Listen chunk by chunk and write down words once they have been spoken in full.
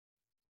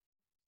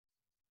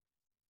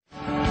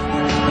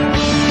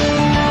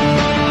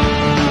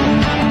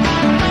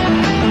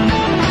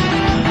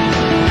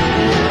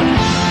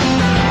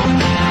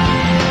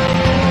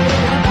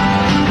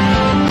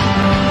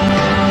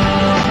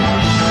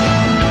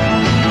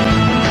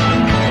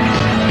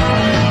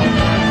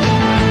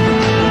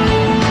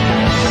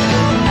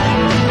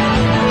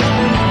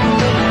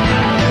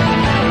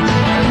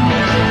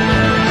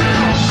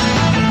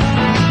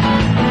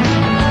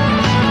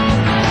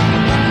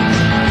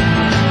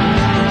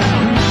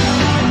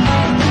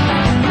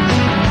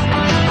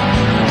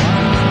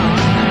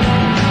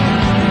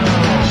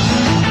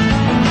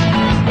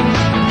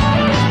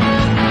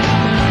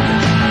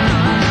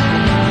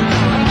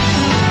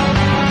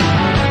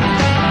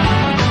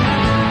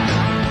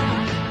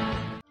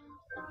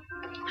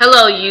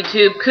Hello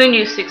YouTube,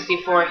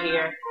 Kunyu64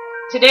 here.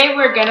 Today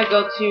we're gonna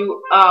go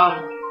to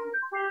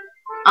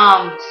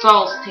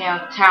Saul's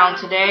town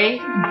today,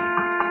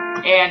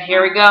 and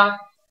here we go.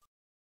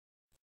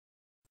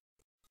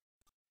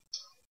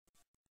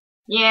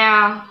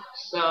 Yeah,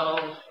 so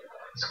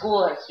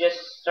school has just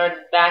started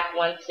back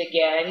once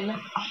again,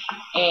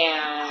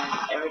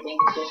 and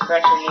everything's just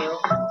fresh and new.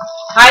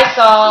 Hi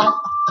Saul.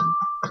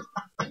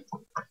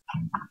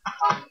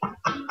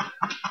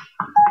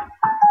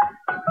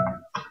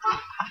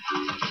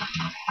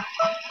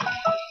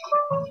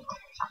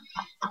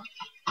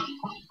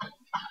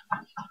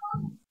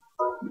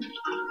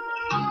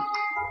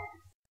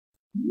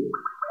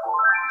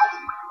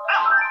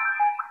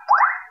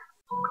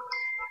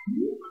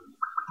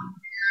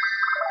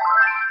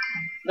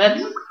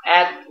 Let's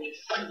add this.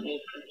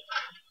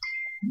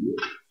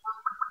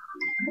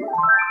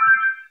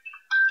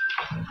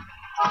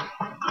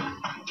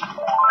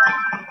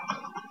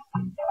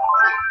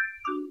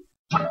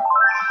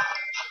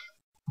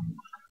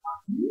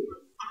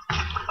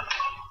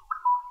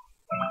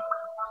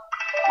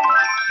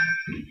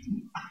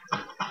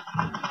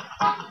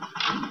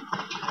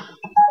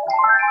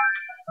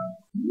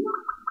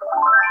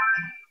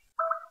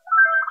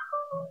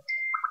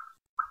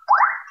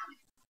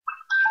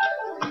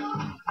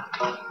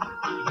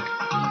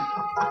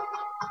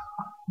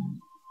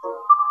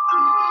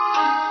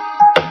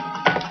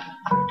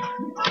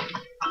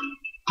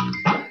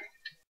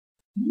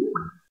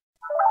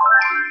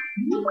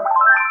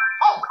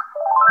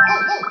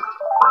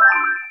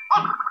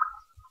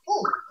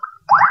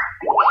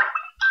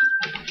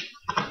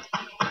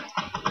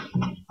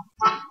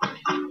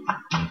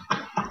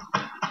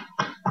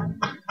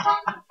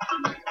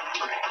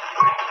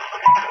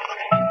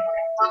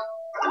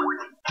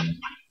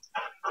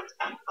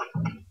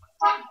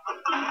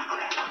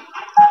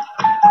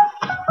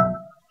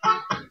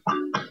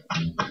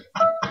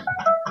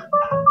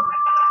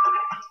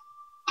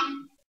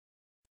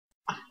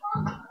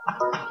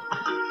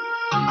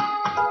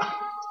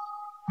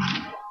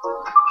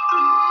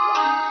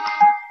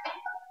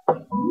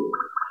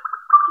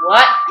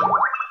 What?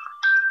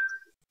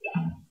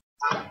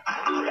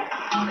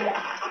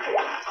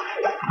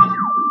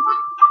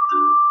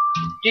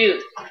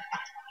 Dude,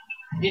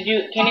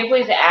 can you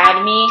please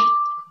add me?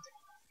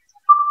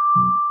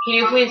 Can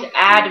you please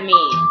add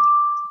me?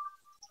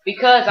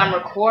 Because I'm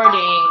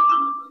recording.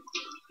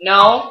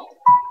 No?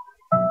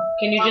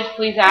 Can you just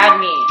please add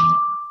me?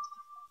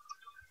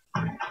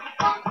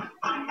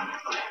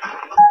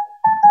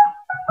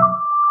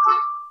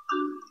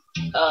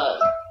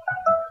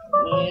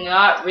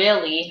 Not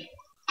really.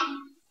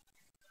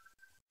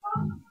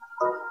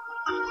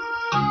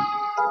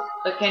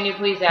 But can you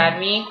please add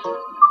me?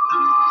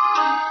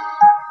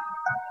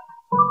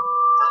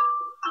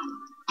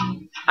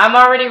 I'm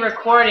already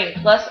recording,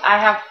 plus I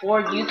have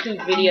 4 YouTube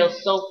videos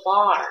so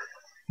far.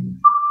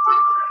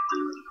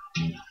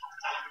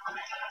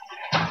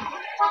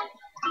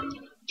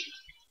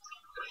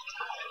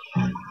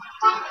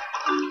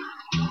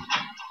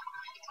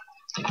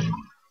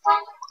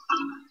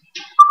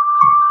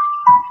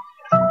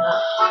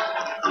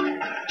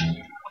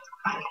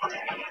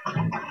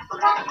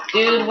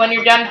 Dude, when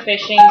you're done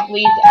fishing,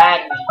 please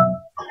add me.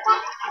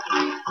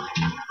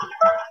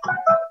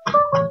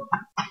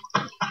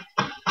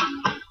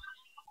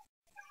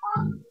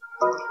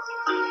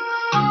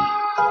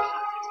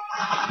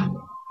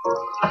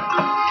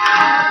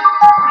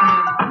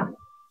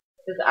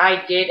 Because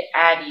I did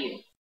add you.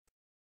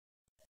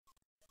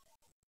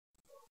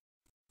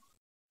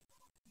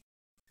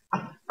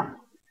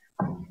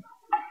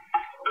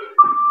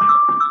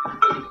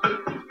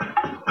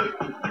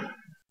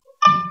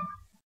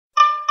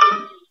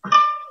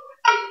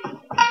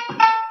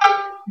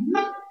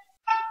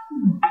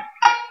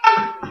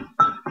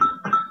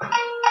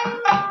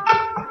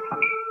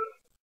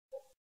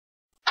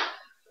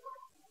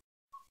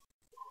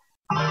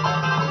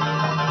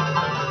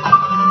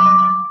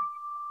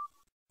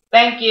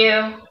 Thank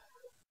you.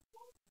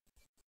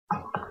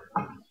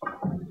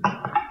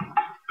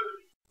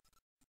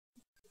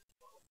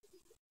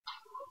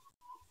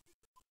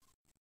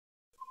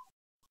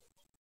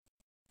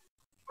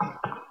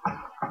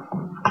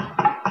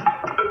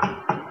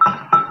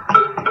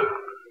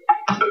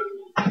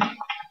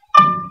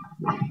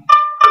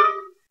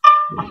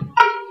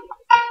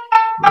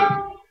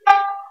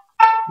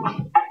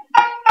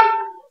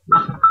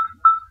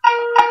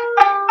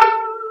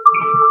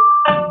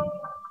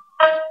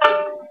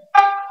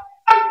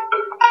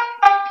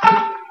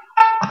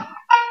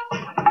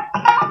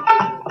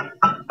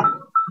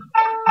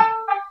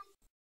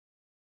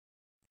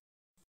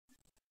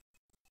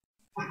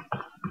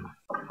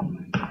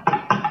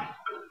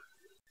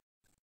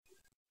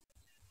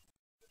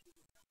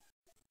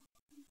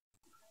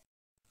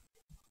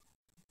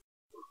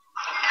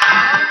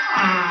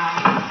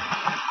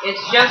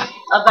 It's just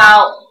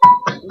about,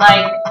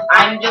 like,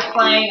 I'm just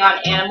playing on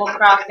Animal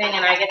Crossing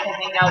and I get to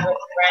hang out with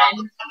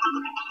friends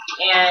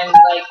and,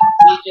 like,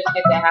 we just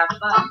get to have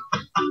fun.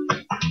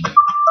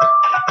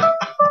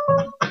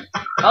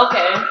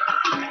 Okay.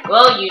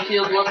 Well,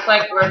 YouTube, looks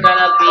like we're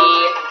gonna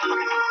be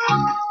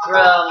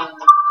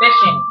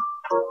fishing.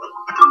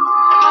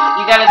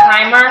 You got a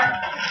timer?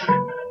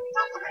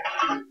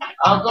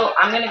 I'm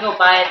gonna go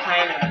buy a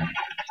timer.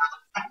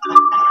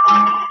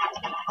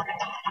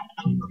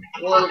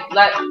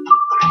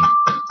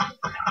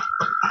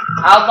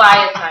 I'll buy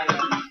a timer.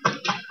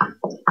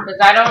 Because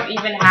I don't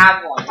even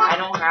have one. I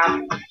don't have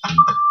one.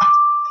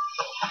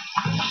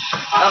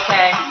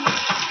 Okay.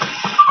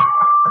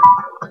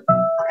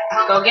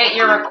 Go get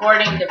your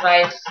recording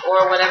device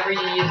or whatever you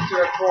use to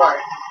record.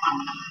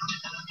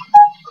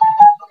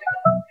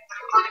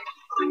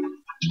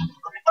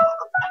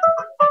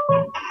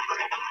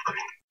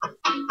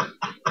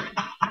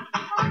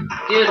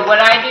 Dude, what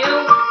I do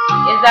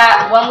is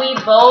that when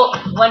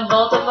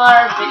both of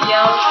our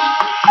videos,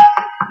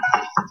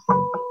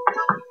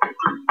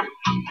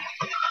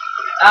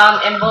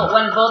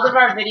 when both of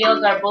our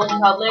videos are both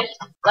published,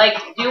 like,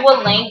 do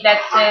a link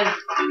that says,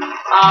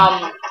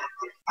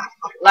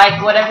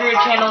 like, whatever your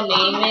channel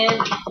name is,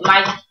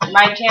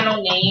 my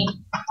channel name,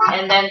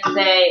 and then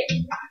say,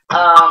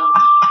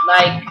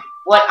 like,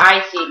 what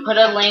I see. Put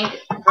a link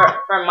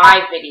for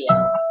my video,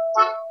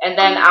 and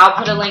then I'll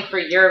put a link for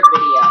your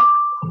video.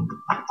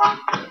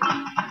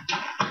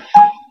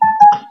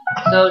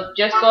 So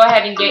just go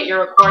ahead and get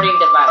your recording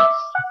device.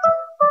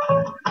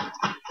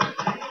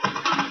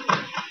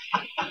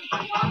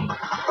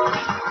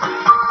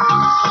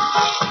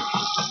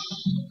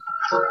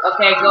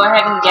 Okay, go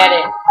ahead and get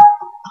it.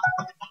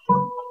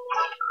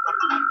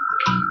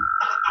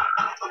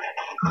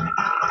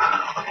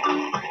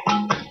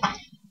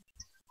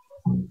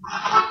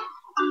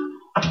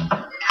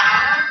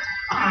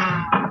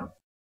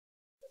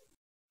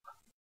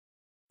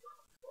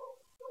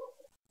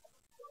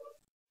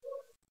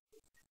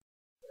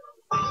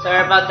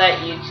 Sorry about that,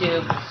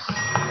 YouTube.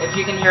 If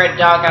you can hear a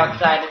dog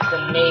outside, it's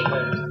the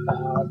neighbor's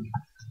dog.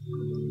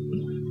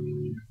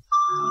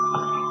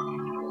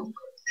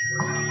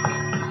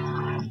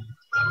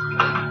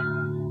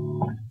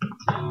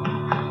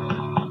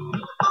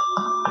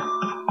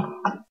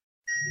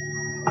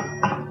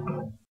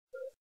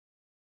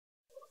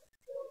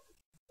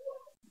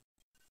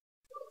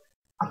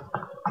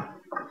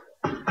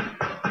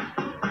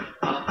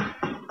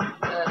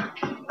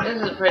 This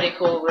is a pretty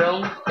cool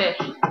room. Fish.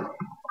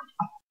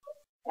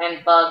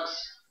 And bugs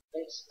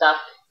and stuff.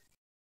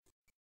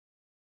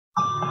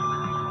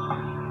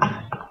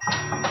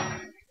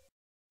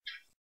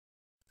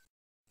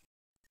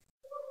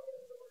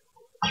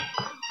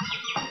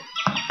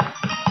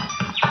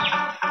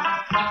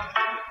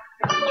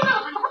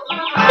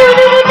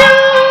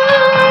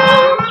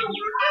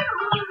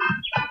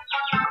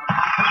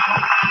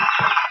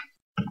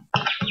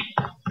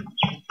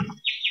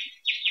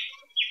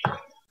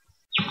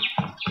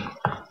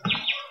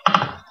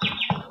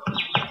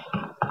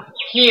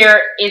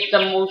 Here is the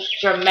most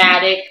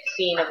dramatic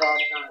scene of all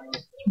time.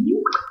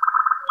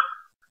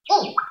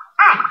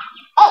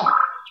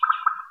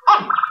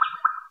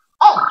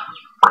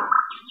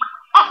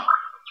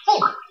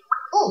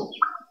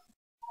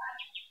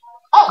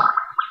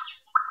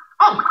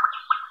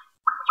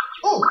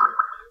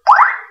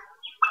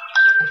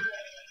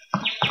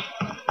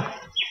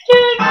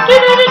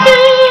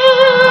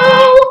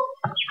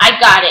 I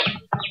got it.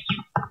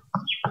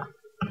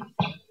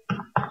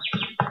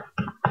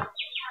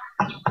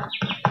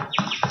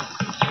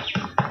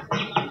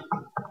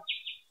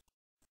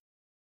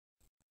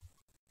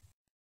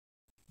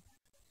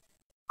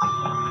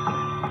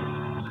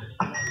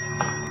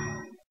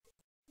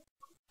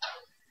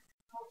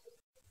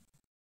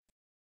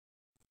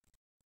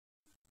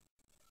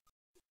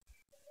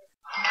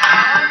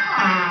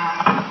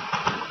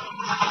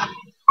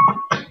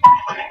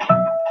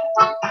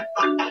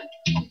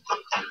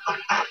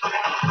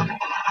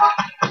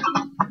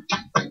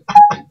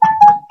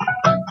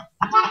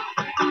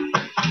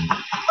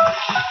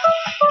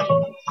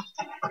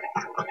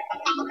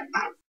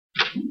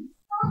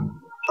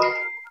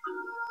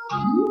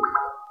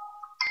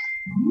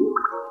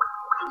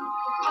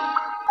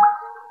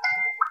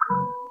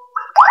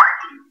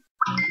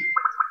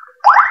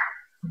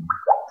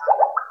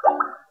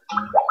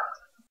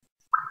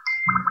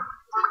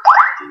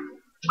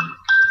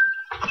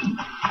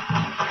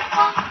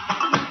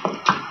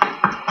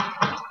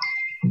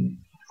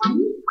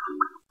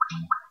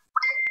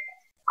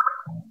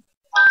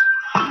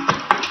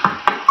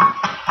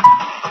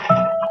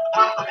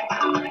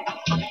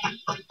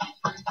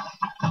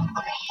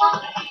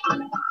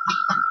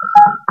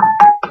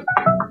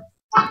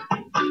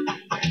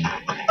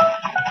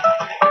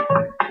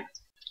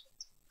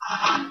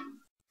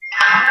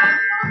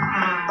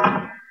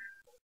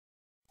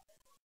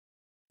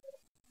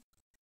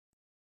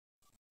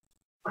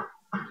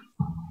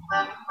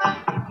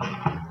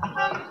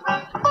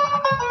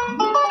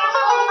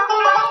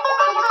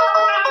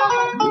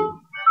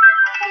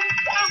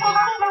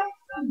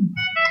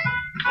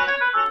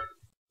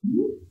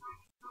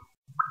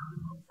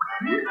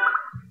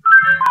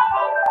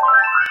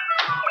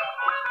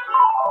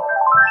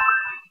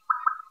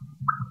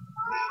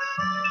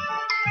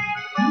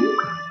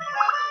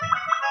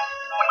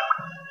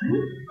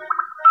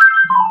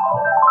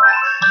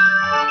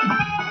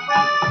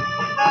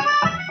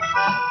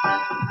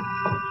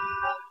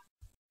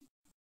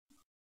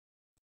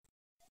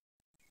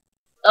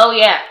 Oh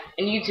yeah,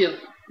 and YouTube.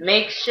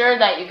 Make sure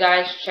that you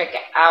guys check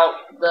out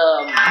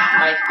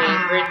my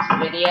favorites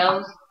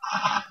videos,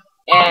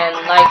 and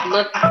like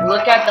look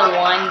at the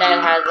one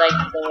that has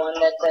like the one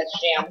that says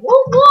Sham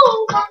Woo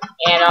Woo,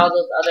 and all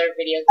those other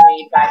videos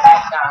made by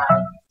that guy.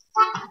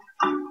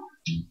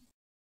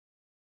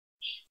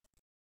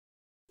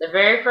 The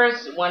very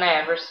first one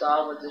I ever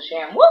saw was the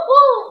Sham Woo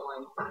Woo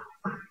one.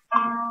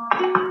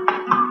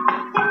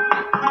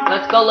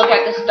 Let's go look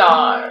at the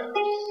stars.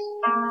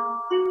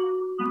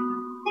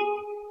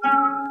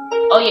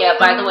 Oh yeah,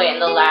 by the way, in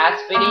the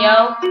last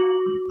video,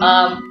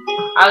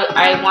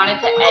 I wanted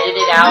to edit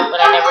it out, but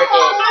I never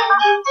did.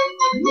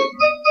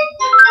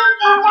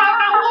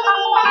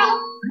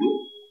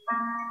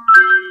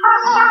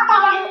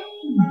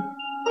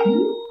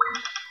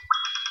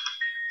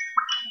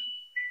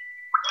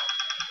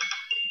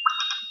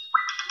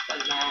 The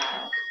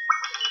math.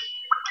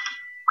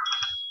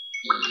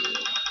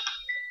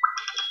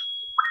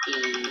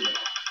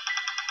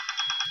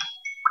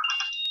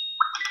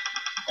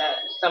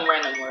 Some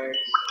random words.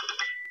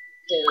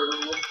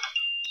 2,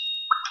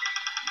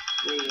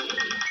 3.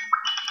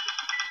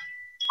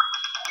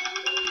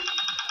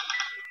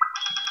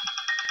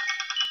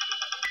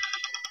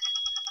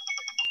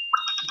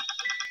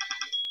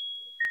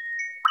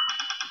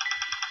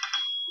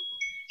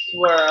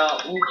 Swirl.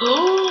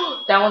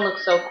 Ooh, that one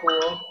looks so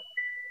cool.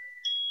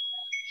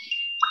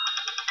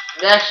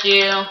 That's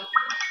you.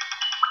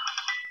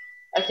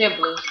 I see a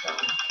blue stone.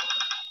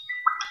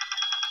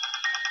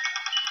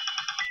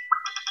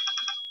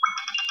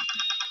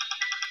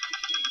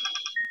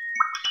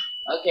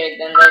 Okay,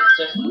 then that's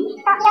just.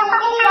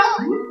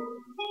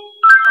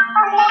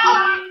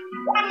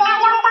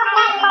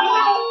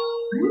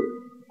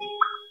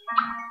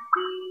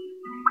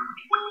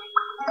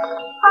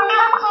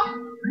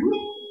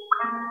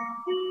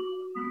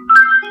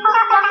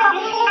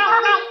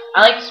 I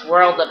like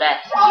swirl the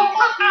best.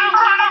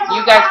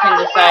 You guys can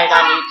decide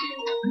on YouTube.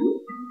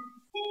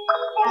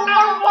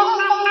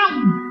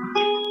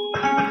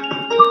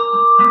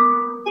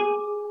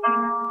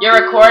 You're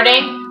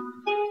recording?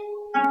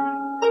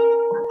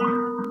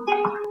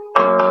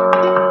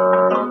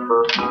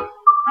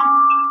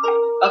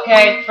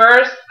 Okay,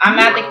 first, I'm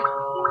at the...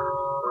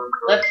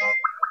 Let's...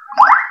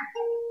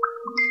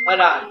 Hold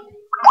on.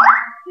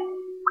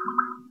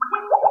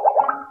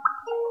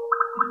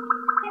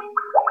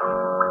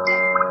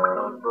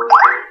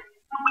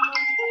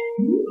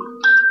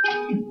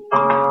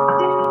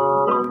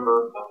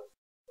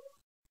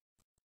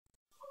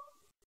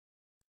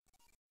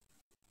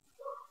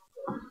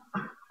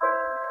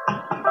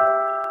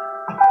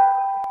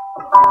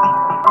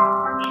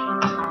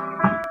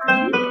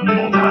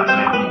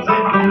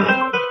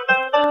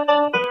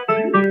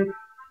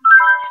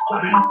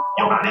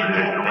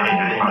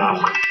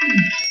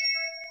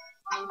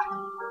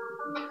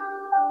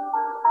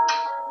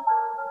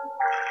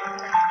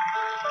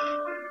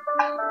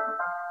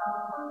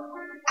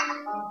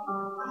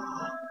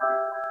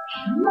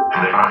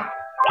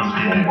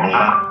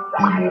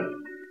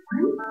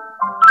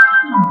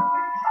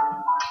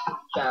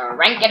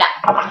 Rank it up.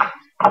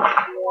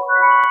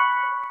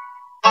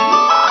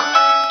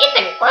 It's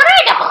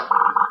incredible.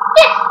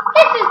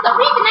 This is the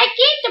reason I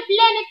came to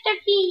Planet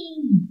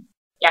 13.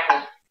 Yahoo.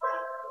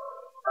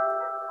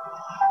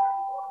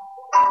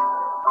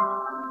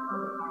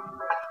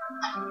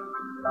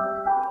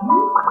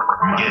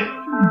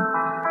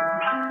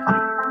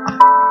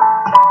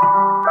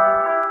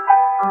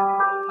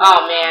 Oh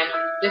man,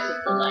 this is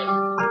the life.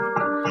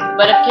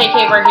 But if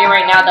KK were here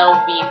right now, that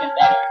would be even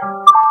better.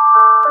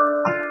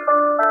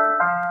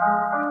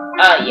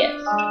 Yes.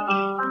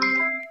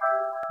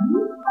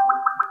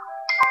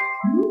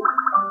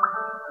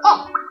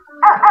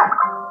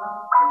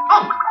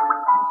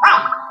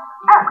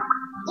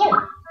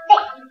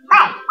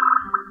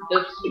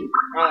 Oops.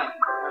 Wrong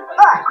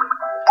one.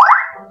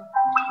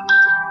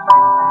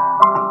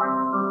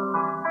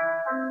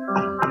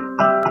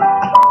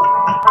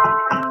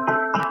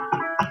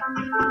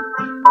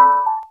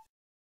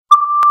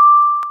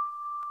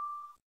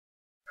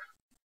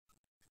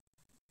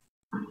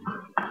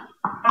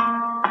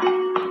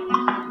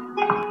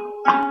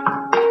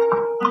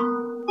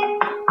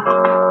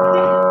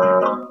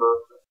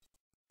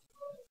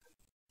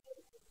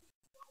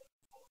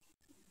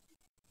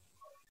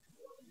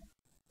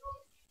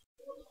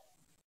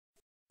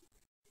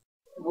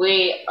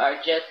 We are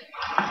just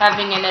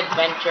having an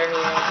adventure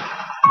here.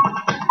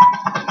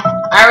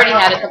 I already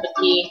had a cup of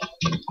tea.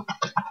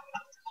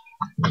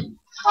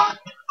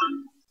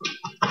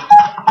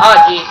 Oh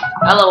geez,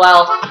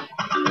 LOL.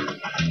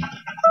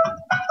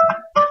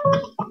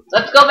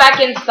 Let's go back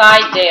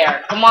inside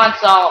there. Come on,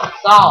 Saul.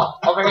 Saul,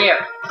 over here.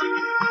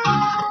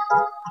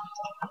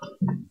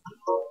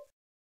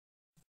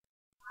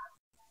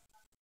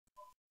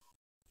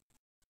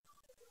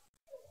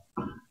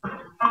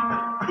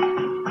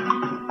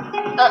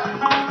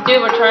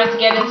 Dude, we're trying to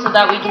get in so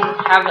that we can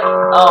have it.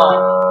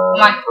 Oh,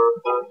 come on.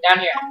 Down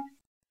here.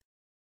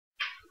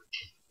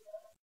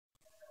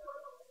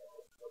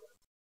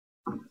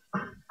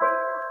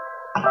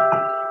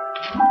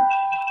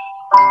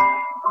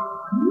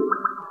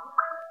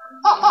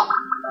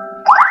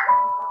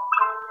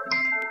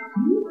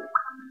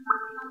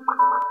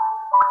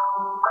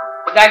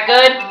 Is that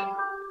good?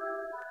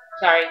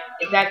 Sorry,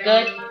 is that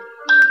good?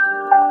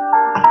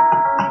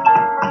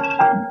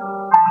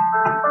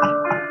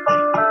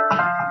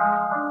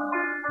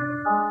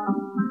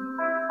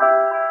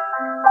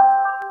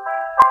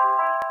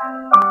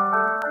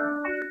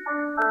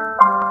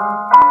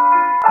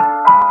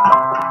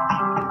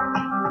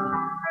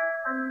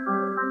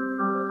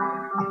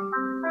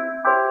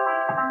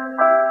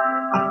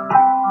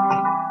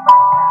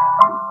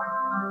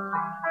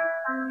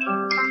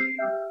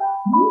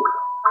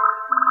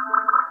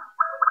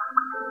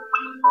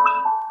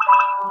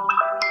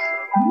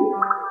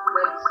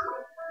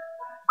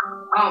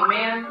 Oh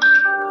man.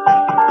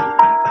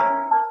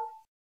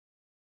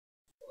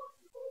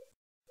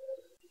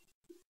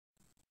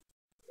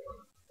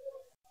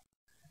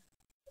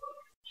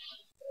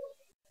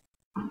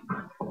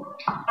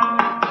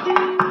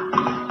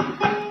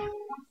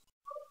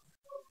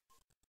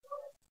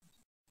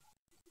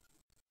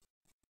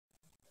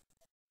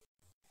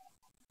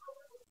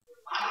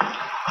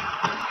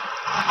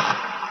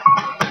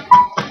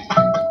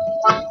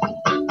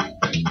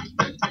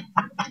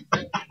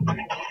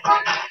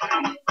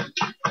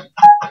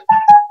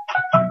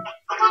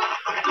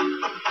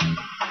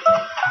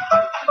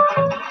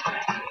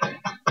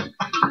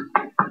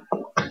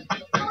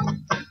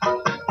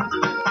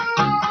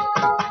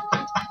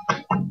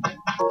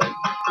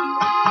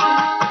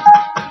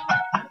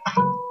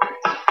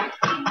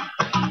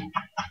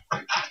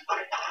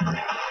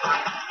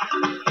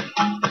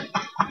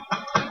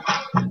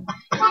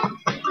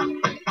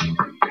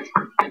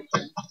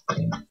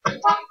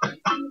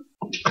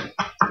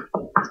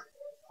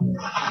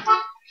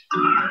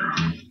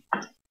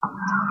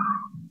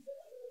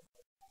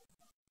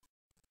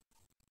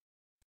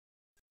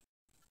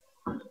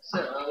 So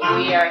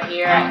we are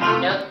here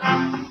at Nook.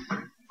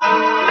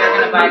 We're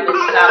gonna buy this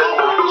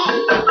stopwatch.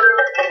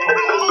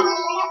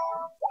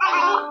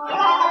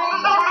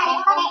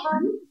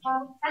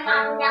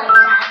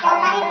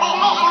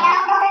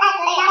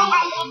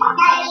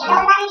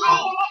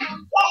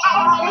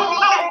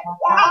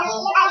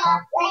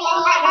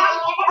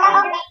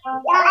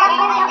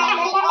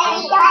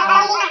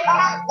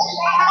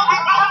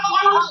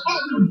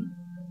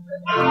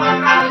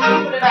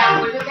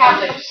 Where's the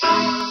tablet?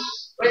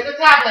 Where's the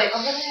tablet?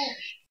 Over there.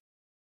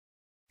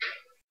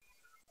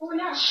 Oh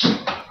no.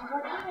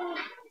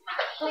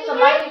 Put the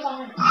mic is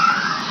on.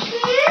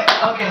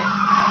 Okay.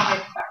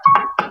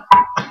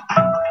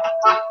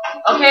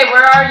 Okay,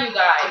 where are you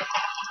guys?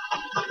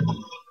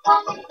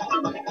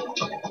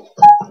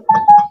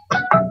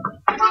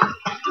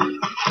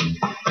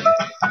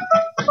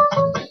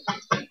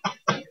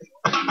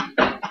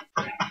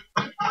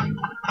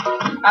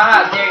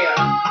 Ah, there you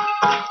are.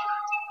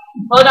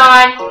 Hold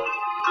on.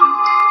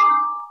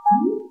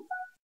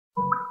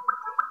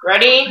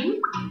 Ready?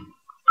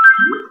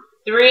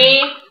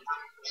 3,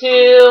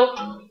 2,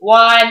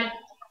 1,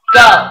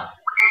 go.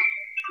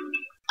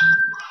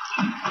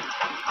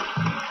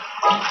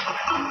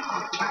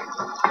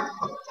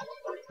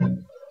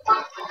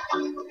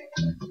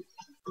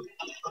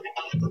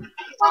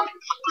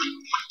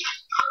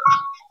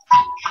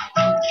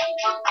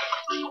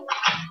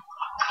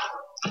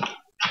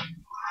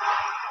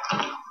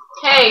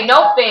 Hey,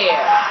 no fair.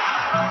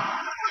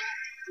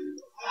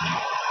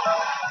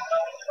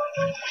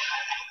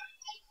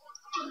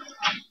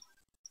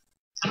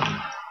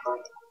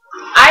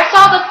 I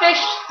saw the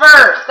fish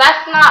first.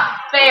 That's not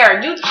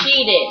fair. You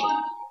cheated.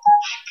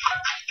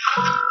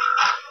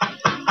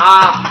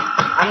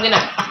 I'm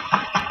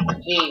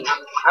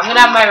gonna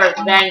have my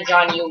revenge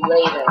on you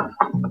later.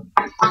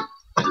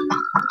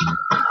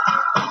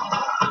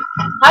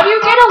 How do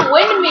you get a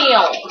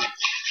windmill?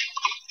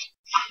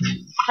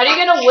 How do you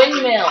get a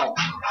windmill?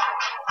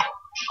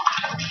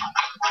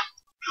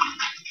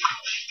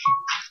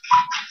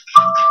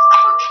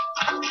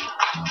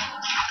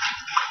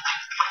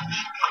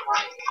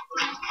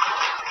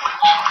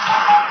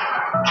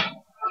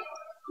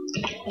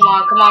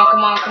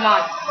 Come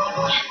on.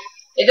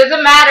 It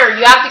doesn't matter.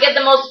 You have to get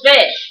the most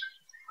fish.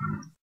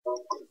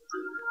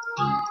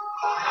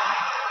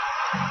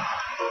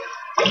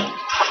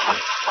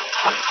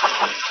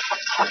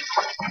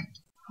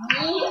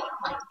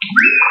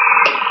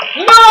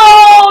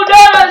 No,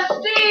 not a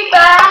sea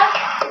bass.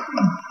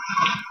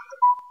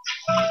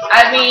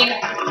 I mean,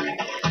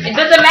 it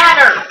doesn't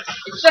matter.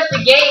 It's just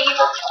a game.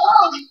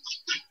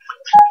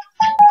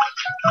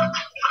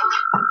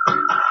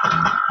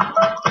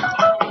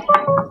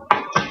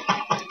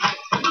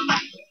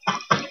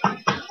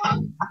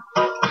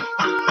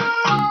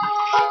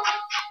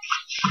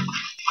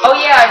 Oh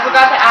yeah, I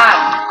forgot to ask.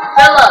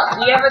 Philip,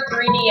 do you have a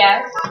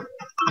 3DS?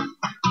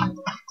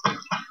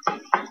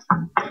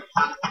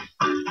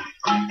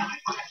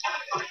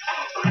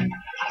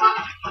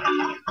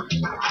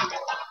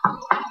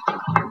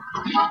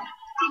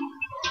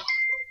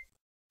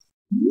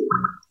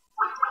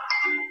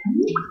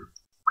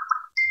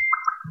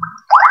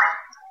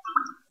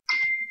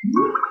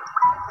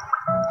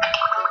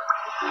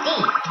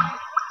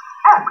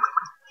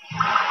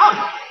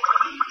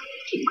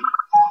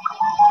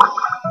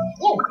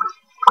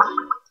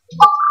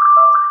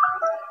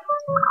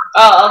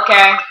 Oh,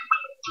 okay.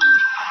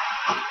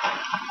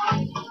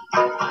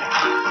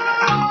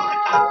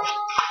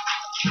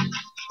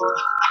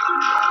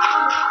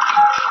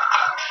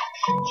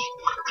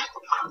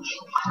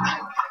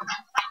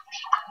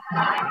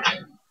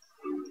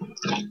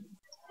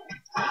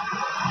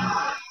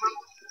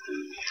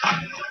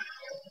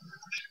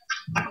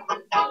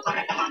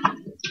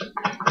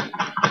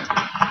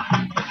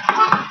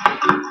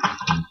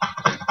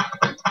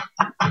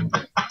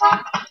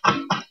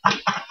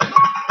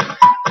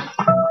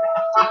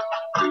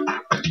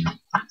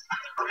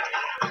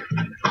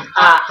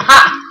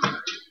 Aha!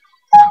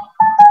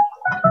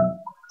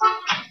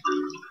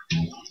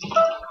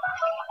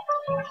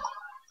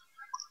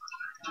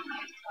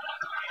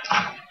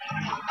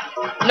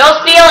 No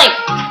stealing!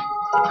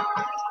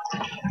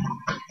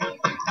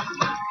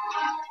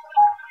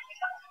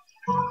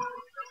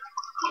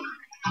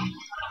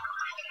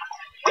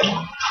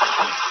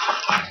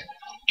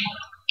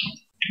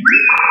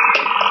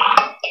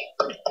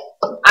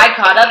 I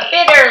caught a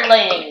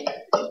bitterling.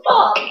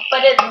 Oh,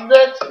 but it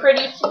looks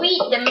pretty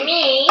sweet to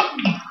me.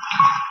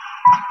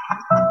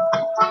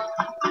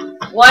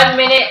 1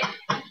 minute,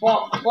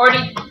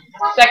 40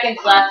 seconds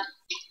left.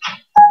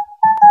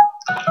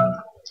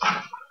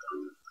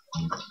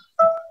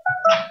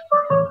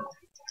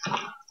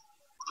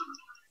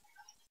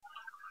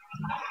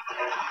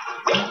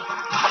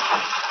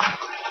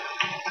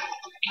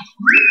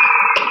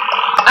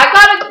 I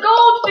got a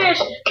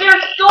goldfish!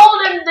 There's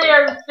gold in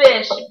there,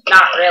 fish!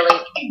 Not really.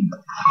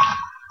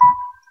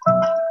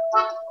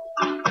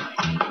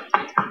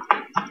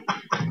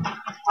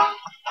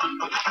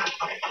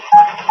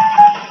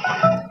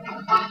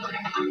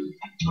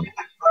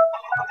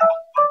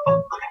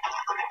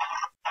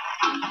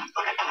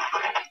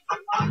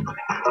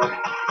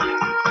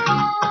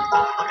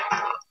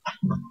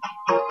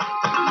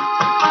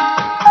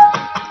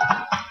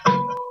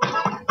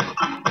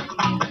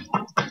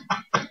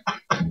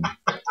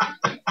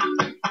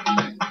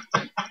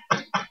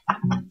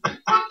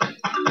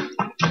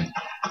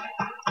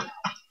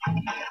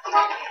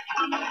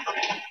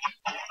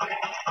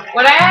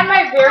 When I had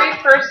my very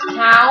first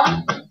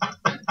town,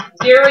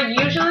 there would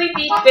usually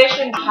be fish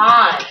in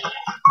ponds.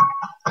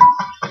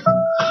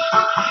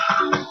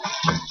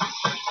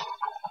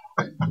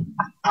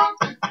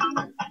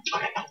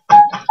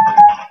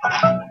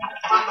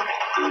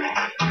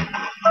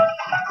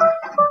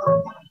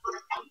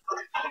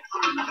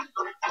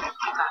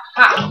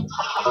 Aha.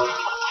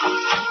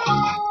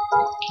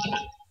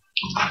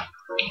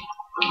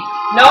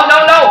 No,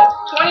 no, no!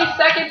 20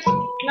 seconds!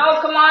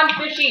 No, come on,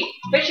 fishy!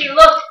 Fishy,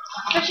 look!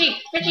 Fishy!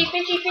 Fishy,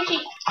 fishy, fishy!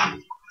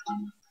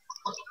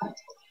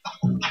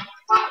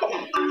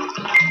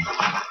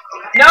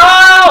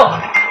 No!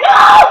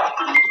 No!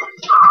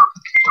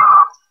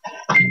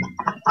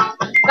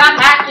 Stop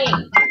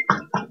hacking!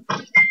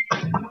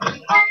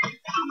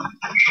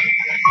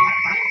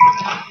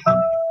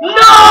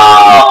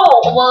 No!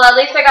 Well, at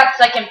least I got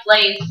second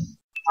place.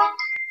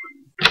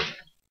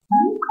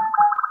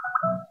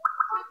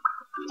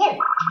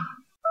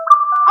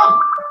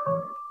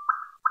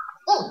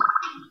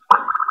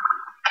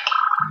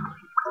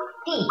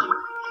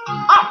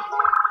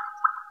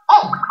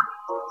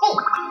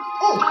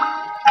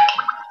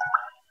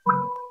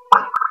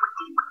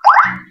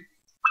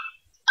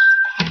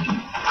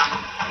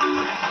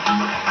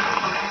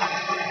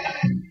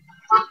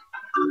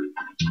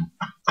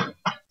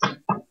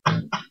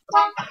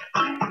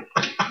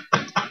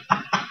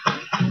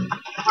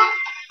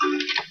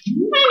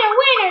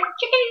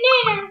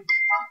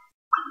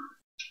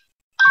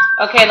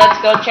 Okay,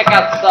 let's go check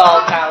out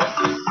Saul's house.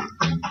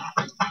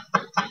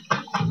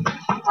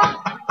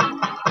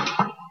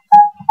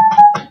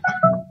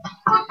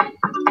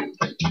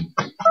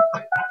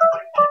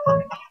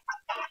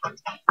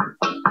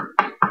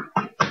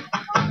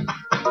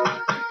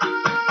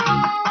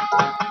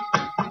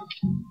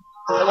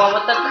 The one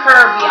with the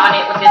curvy on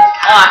it with its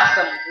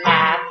awesome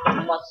mask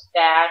and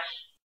mustache.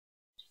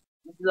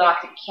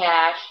 Lots of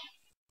cash.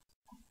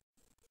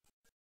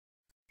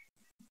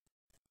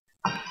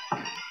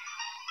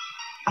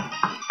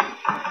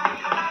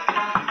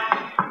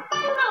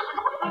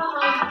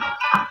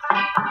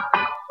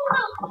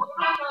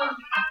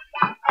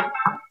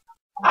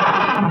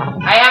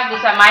 I have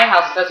this at my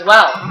house as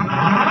well.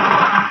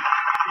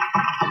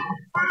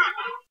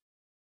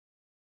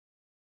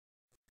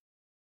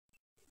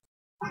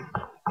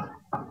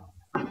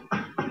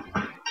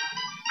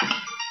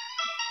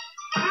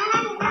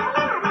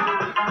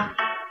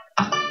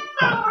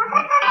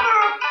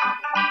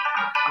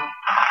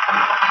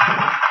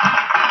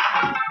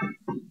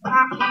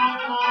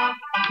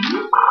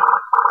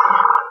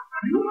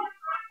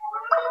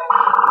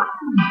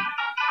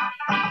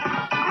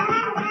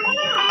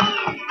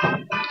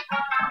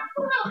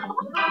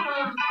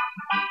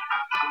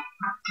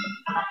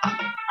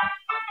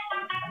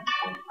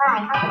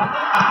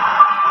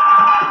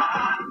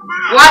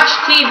 Watch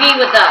TV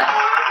with us.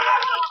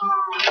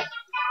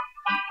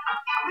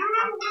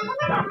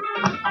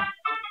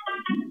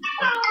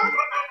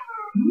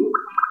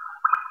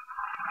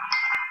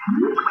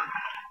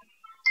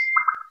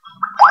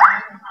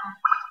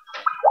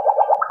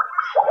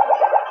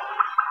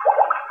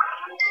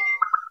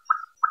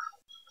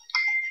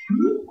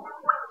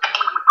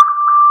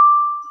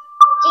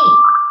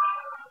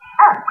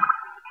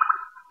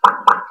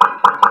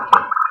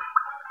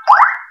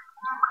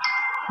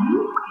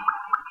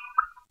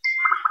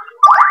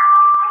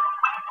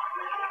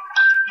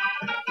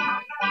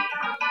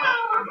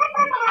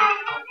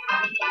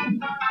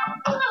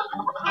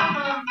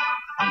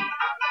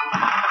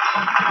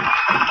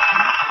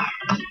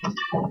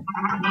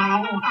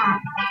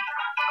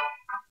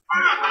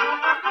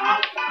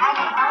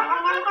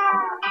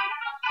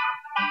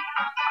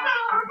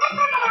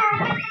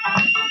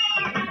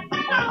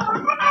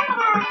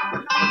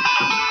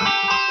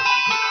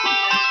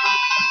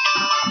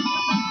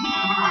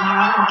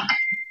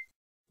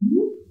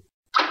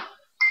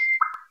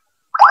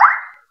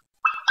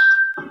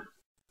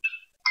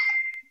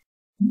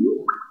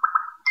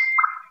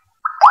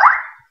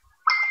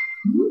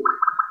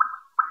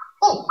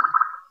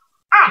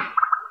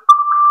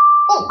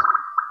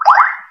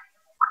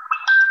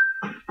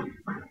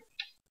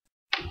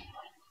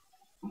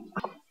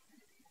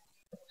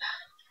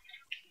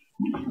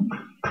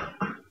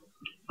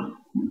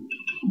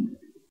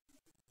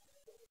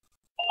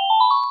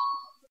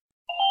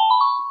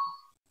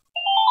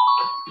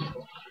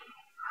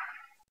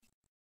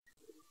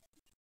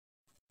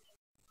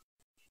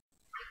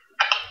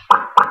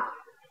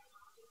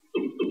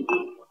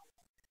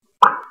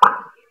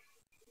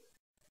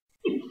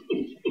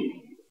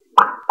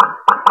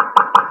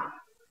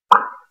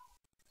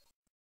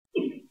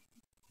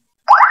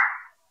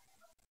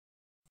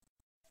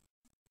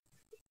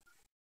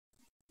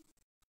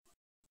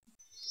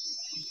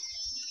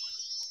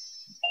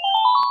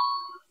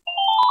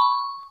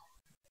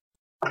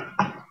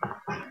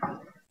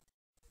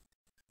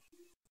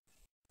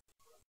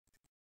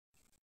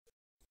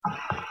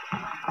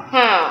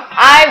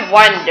 I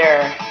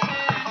wonder.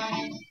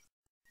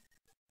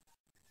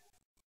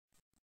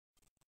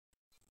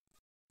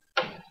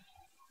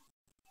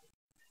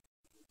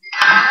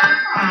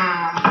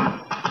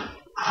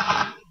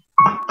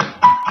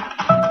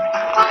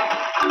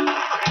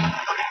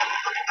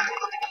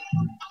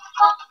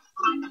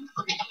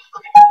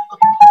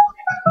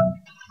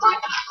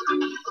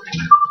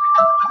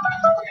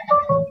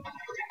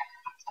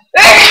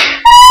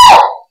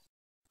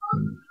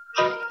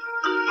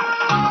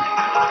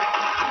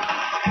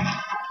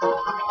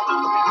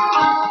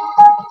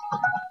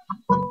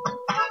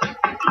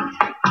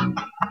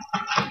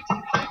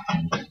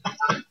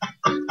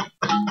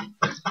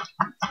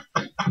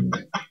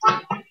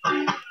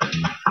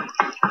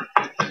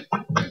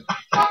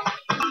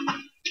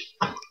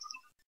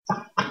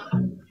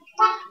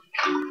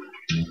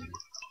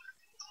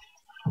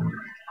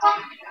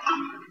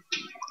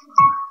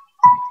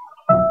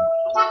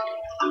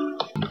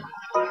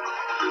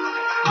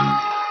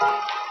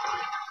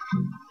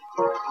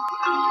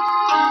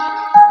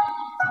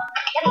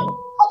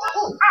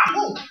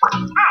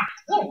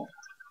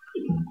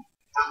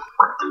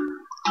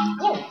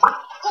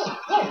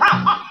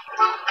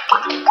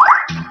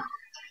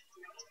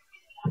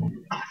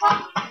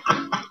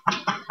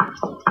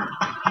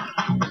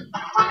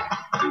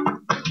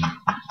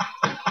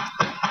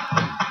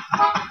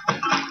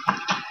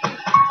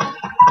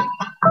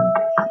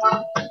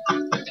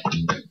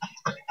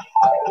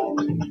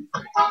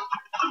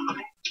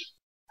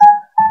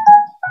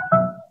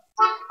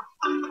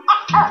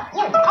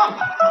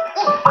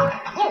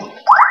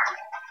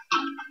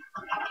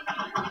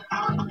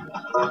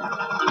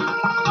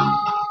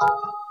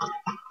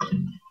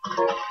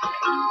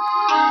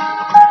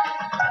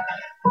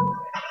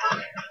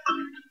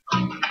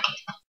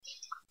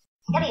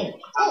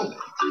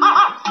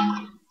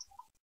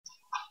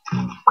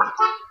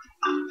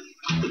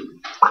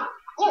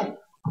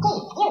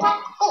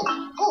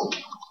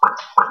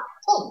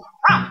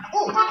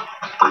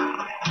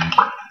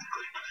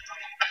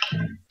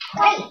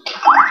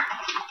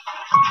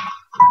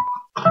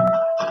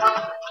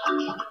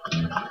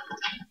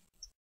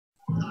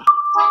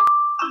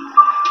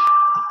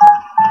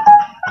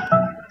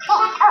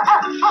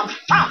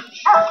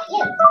 Oh,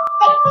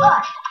 6,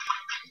 4.